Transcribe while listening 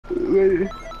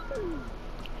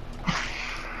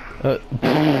I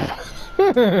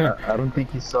don't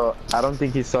think he saw. I don't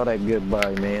think he saw that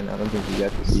goodbye, man. I don't think he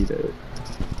got to see that.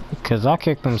 Cause I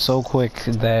kicked him so quick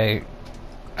that.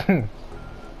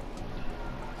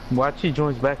 Watch he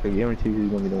joins back. I guarantee you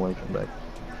he's gonna be the one to come back.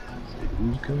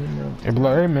 Who's coming now? They'd be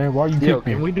like, hey man, why you Yo, kick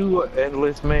me? can we do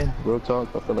endless, man? Real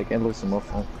talk. I feel like endless on my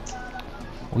phone.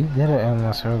 We did it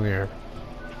endless earlier.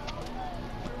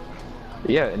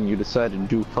 Yeah, and you decided to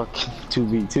do fucking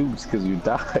 2v2s because you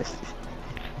died.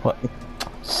 What?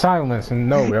 Silence.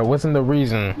 No, that wasn't the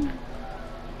reason.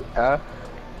 Huh?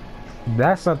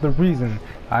 That's not the reason.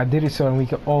 I did it so we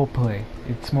could all play.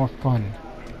 It's more fun.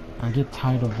 I get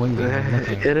tired of waiting and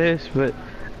looking. It is, but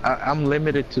I'm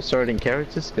limited to certain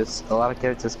characters because a lot of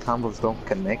characters combos don't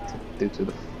connect due to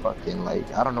the fucking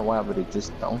like I don't know why, but it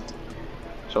just don't.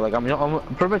 So like I'm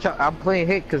pretty much I'm playing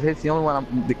Hit because Hit's the only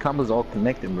one the combos all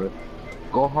connected, bro.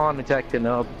 Gohan attacking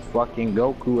up, fucking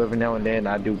Goku every now and then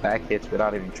I do back hits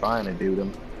without even trying to do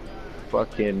them.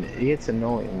 Fucking, it's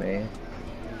annoying, man.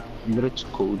 But it's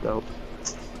cool though.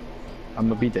 I'm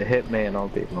gonna be the Hitman all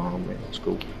day long, man. It's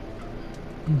cool.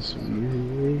 So,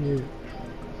 yeah.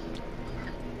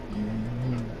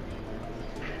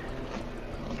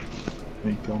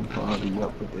 Make them party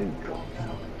up, but there you go.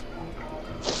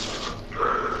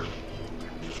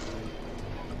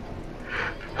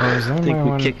 I think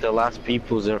we kicked the last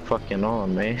peoples they're fucking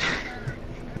on, man.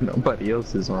 Nobody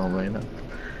else is on right now.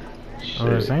 Or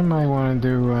does anybody want to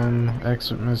do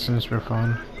exit missions for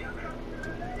fun?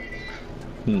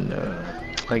 No.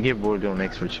 I get bored doing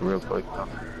exits real quick though.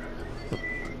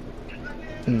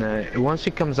 No, once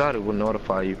it comes out it will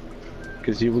notify you.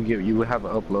 Cause you will have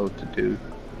an upload to do.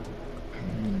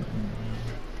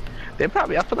 They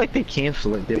probably, I feel like they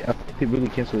cancel it. I think they really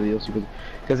cancel the DLC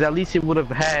because at least it would have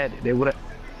had, they would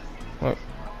have.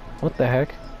 What the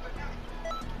heck?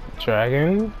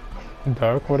 Dragon?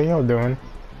 Dark, what are y'all doing?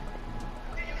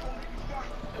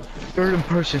 Third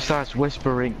person starts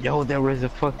whispering, yo, there was a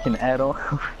fucking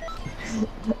add-on.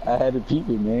 I had to peep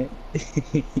it, man.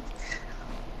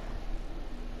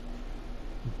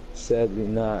 Sadly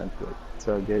not, but it's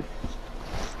all good.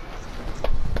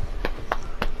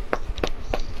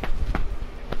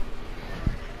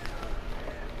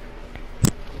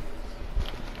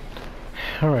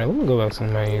 Alright, let me go back to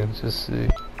the menu and just see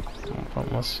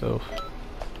about myself.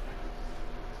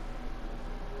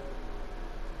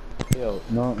 Yo,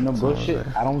 no bullshit.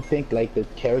 I don't think like the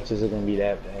characters are gonna be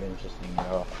that interesting at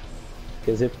all.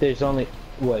 Because if there's only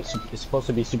what it's supposed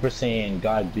to be Super Saiyan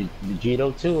God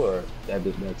Vegito 2 or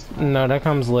that's no, that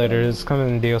comes later. It's coming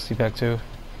in DLC pack 2.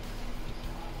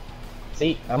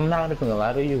 See, I'm not even gonna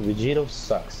lie to you. Vegito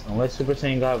sucks unless Super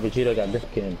Saiyan God Vegito got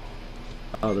different.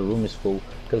 Oh, the room is full.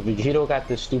 Because Vegito got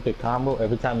this stupid combo.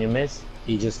 Every time you miss,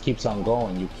 he just keeps on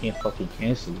going. You can't fucking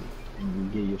cancel it,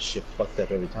 and you get your shit fucked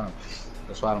up every time.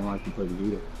 That's why I don't like to play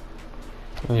Vegito.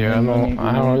 Yeah, I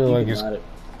don't really like his. I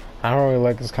don't really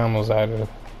like his combos either.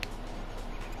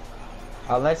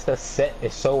 Unless the set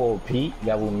is so OP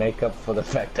that will make up for the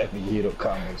fact that Vegito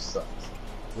combo sucks.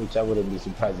 Which I wouldn't be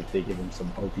surprised if they give him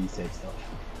some OP set stuff.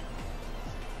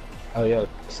 Oh yeah, it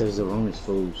says the room is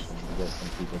full, so we got some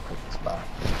people pick the spot.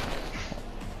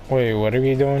 Wait, what are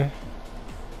we doing?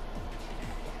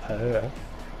 I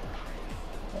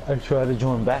tried to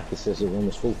join back, it says the room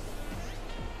is full.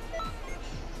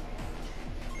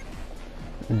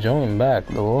 Join back,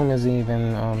 the room isn't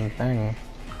even thing.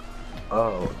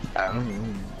 Oh, I don't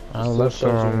know. I left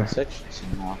the sections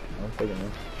now. I don't think I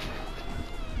know.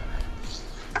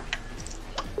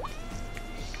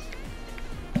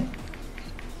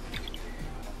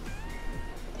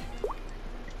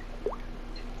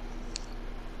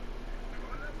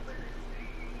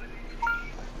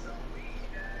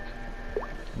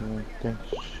 I think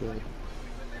so.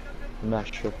 I'm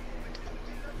not sure.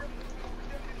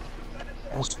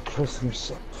 Let's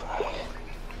Christmas up.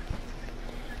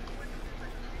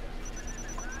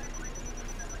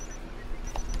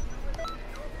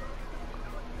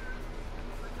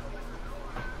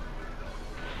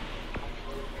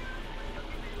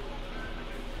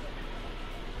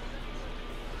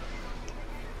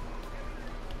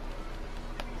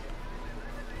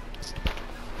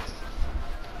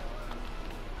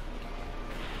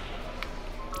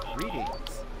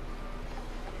 Greetings.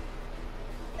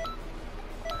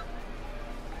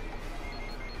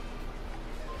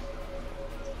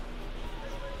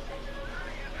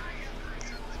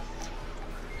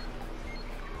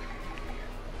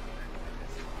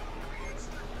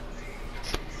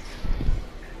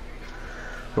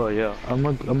 Well, yeah, I'm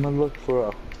gonna look for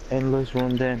a endless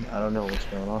room then. I don't know what's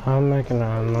going on. I'm making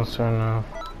an endless right now.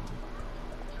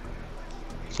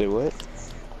 Say what?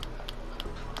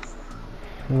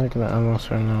 I'm looking at Xenoverse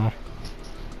right now.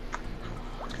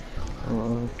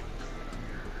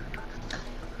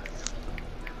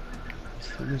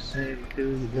 You say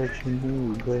do that you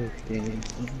move, but then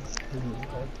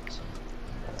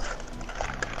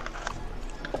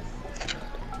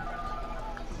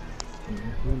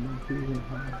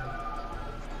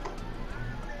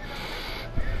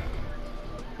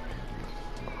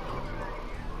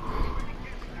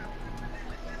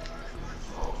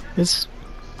It's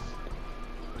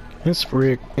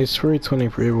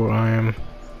 3:23 where I am.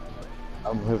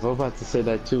 I'm about to say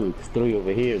that too. It's 3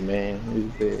 over here,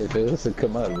 man. If it was to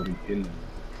come out, it would have been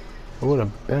It would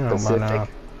have been out by now.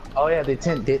 Pacific. Oh yeah,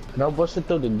 no bullshit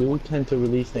though. They do tend to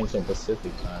release things on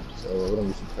Pacific time, so I wouldn't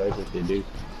be surprised if they do.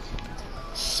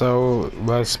 So,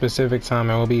 by specific time,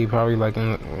 it will be probably like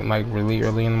really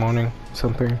early in the morning,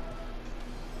 something.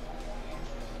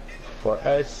 For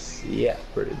us, yeah,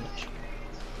 pretty much.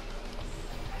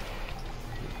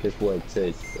 Guess what it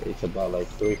says? It's about like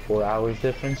 3-4 hours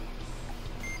difference.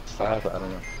 5, I don't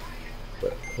know.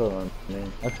 But hold on,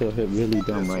 man. I feel really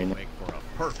dumb right now. Make for a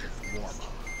perfect warm-up.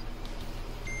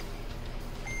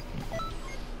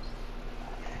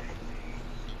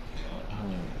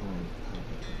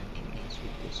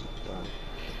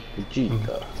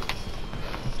 Vegeta.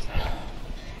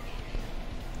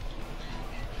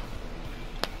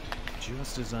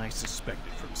 Just as I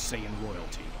suspected from Saiyan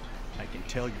royalty, I can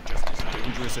tell you're just as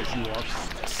dangerous as you are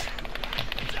harmless.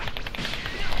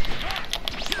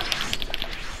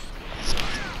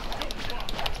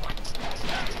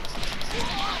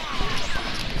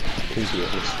 Could be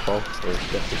his fault or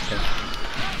just a thing.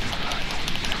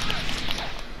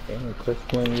 Damn, Cliff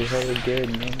playing you hella good,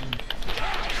 man.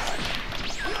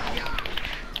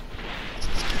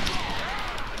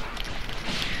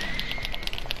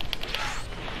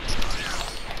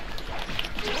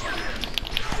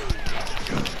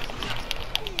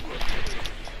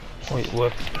 Wait,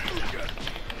 what?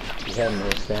 You have no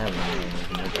stamina, man.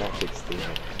 No graphics still.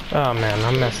 Oh man,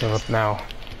 I'm messing up now.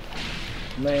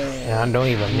 Man. Yeah, I don't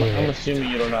even mean I'm it. assuming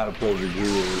you don't know how to play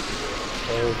Vegeta.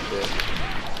 Oh shit.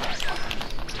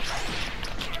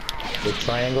 The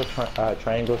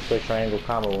triangle square triangle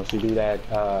combo, once you do that,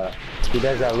 he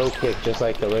does that low kick just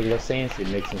like the regular Saiyans, it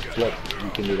makes him flip. You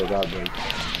can do the guard break.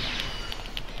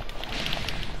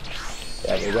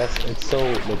 Yeah, but it's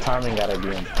so, the timing gotta be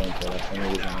on point, so that's the only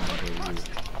reason I'm gonna do it.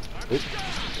 Oops.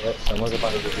 Yep, someone's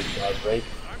about to get his guard break.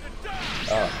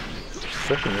 Oh.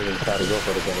 Christian even try to go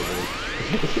for the guard break.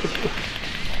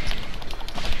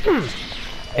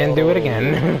 And do it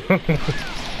again.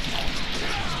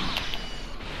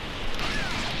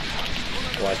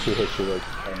 Watch you hit you like,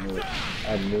 I knew it.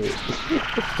 I knew it.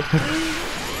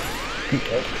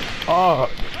 Yep. Oh,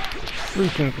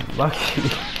 freaking lucky.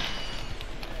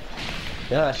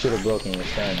 Then I should have broken your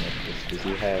stand like this, because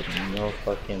you had no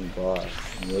fucking bar.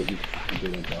 And what you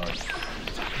did with bar.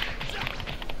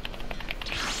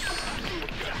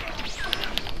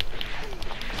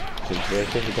 Just break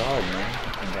his guard, man.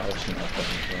 And that was not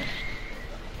fucking fun.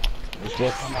 Just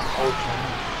work on my whole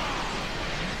time.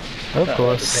 Of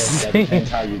course. That depends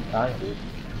how you timed it.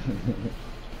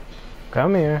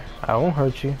 Come here. I won't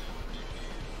hurt you.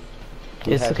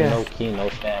 He It's has okay. no key, no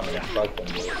stamina. Fuck him,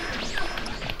 dude.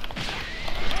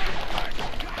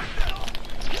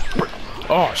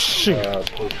 Oh shoot.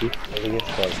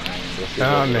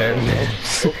 Oh man.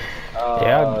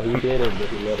 Yeah. He did it, but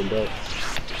he let it go.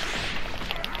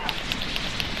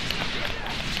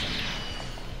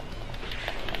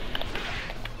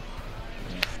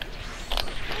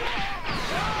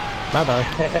 Bye bye.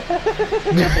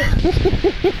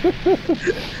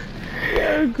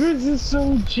 Yeah, Chris is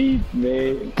so cheap,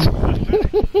 man.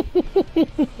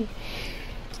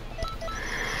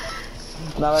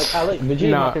 Nah, like I like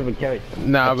Vegeta, my favorite character.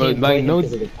 Nah, but like no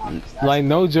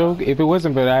joke. If it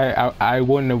wasn't for that, I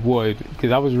wouldn't have would,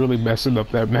 because I was really messing up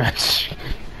that match.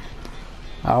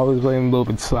 I was playing a little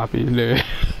bit sloppy there.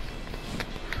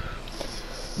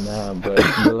 Nah, but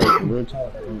like real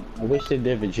talk, I wish they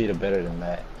did Vegeta better than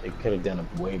that. They could have done a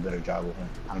way better job with him.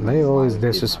 They always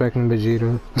disrespecting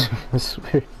Vegeta. I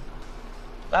swear.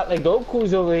 Not like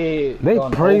Goku's over here. They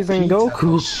on praising OP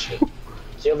Goku. shit,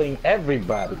 killing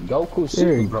everybody. Goku's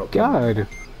Dear super broken. God.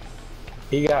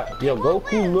 He got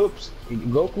Goku loops.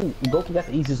 Goku got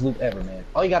the easiest loop ever, man.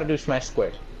 All you gotta do is smash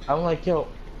square. I'm like, yo,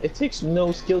 it takes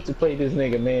no skill to play this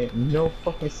nigga, man. No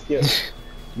fucking skill.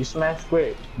 You smash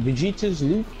square. Vegeta's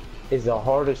loop is the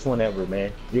hardest one ever,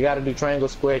 man. You gotta do triangle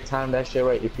square, time that shit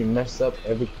right. If you mess up,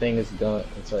 everything is done.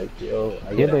 It's like, yo,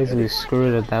 You're basically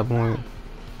screwed at that point.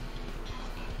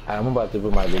 I'm about to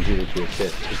put my Vegeta to a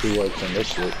test if he works on this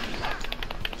shit.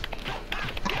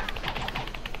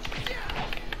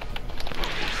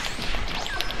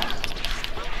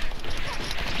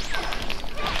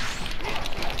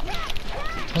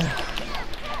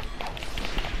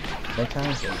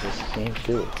 sometimes I just can't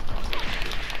do it.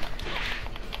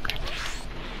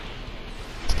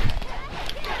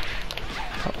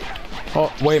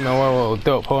 Oh, wait a minute, whoa,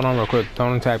 dope. Hold on real quick.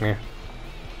 Don't attack me.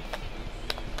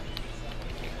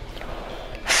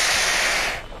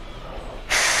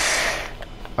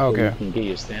 Okay. So you can get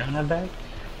your stamina back?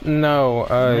 No,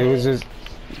 it was just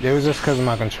because of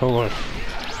my controller.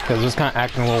 Because it's kind of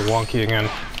acting a little wonky again.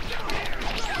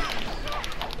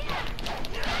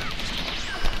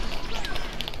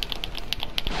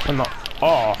 I'm not.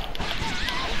 Oh.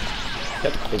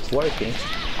 Yep, it's working.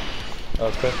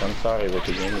 Oh, Chris, I'm sorry, but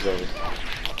the game is over.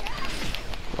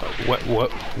 What?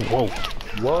 Whoa.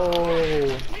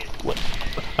 Whoa! What?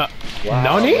 Wow,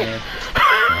 Nani? man.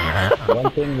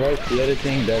 One thing works, the other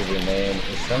thing doesn't, man.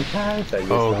 And sometimes I just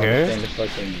don't understand the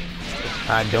fucking game.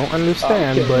 I don't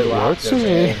understand, but it works for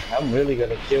me. I'm really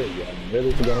gonna kill you. I'm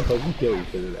really gonna fucking kill you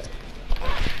because of that.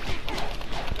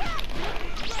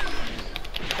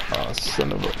 Oh,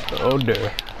 son of a... Oh,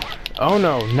 dear. Oh,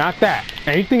 no, not that.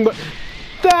 Anything but...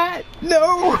 That!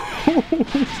 No!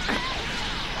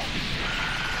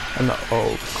 No,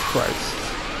 oh, Christ.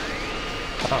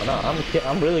 Oh, no,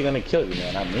 I'm really gonna kill you,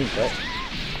 man. I mean that.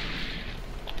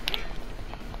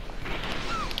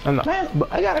 No. Man,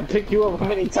 I gotta pick you up how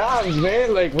many times,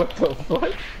 man? Like, what the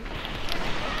fuck?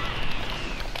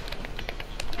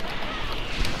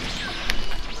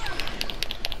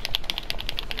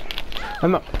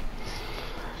 I'm not.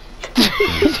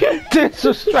 You're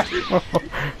disrespectful.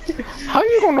 How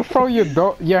you gonna throw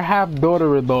your half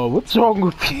daughter-in-law? What's wrong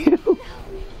with you?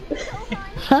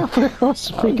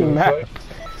 What's freaking that?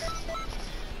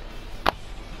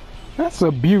 That's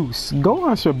abuse.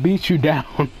 Gohan should beat you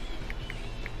down.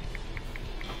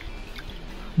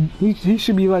 He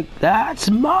should be like, that's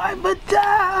my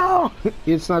battalion.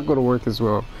 It's not gonna work as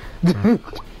well.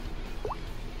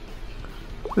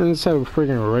 Let's have a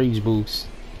freaking rage boost.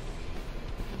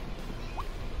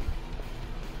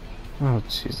 Oh,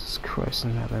 Jesus Christ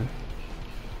in heaven.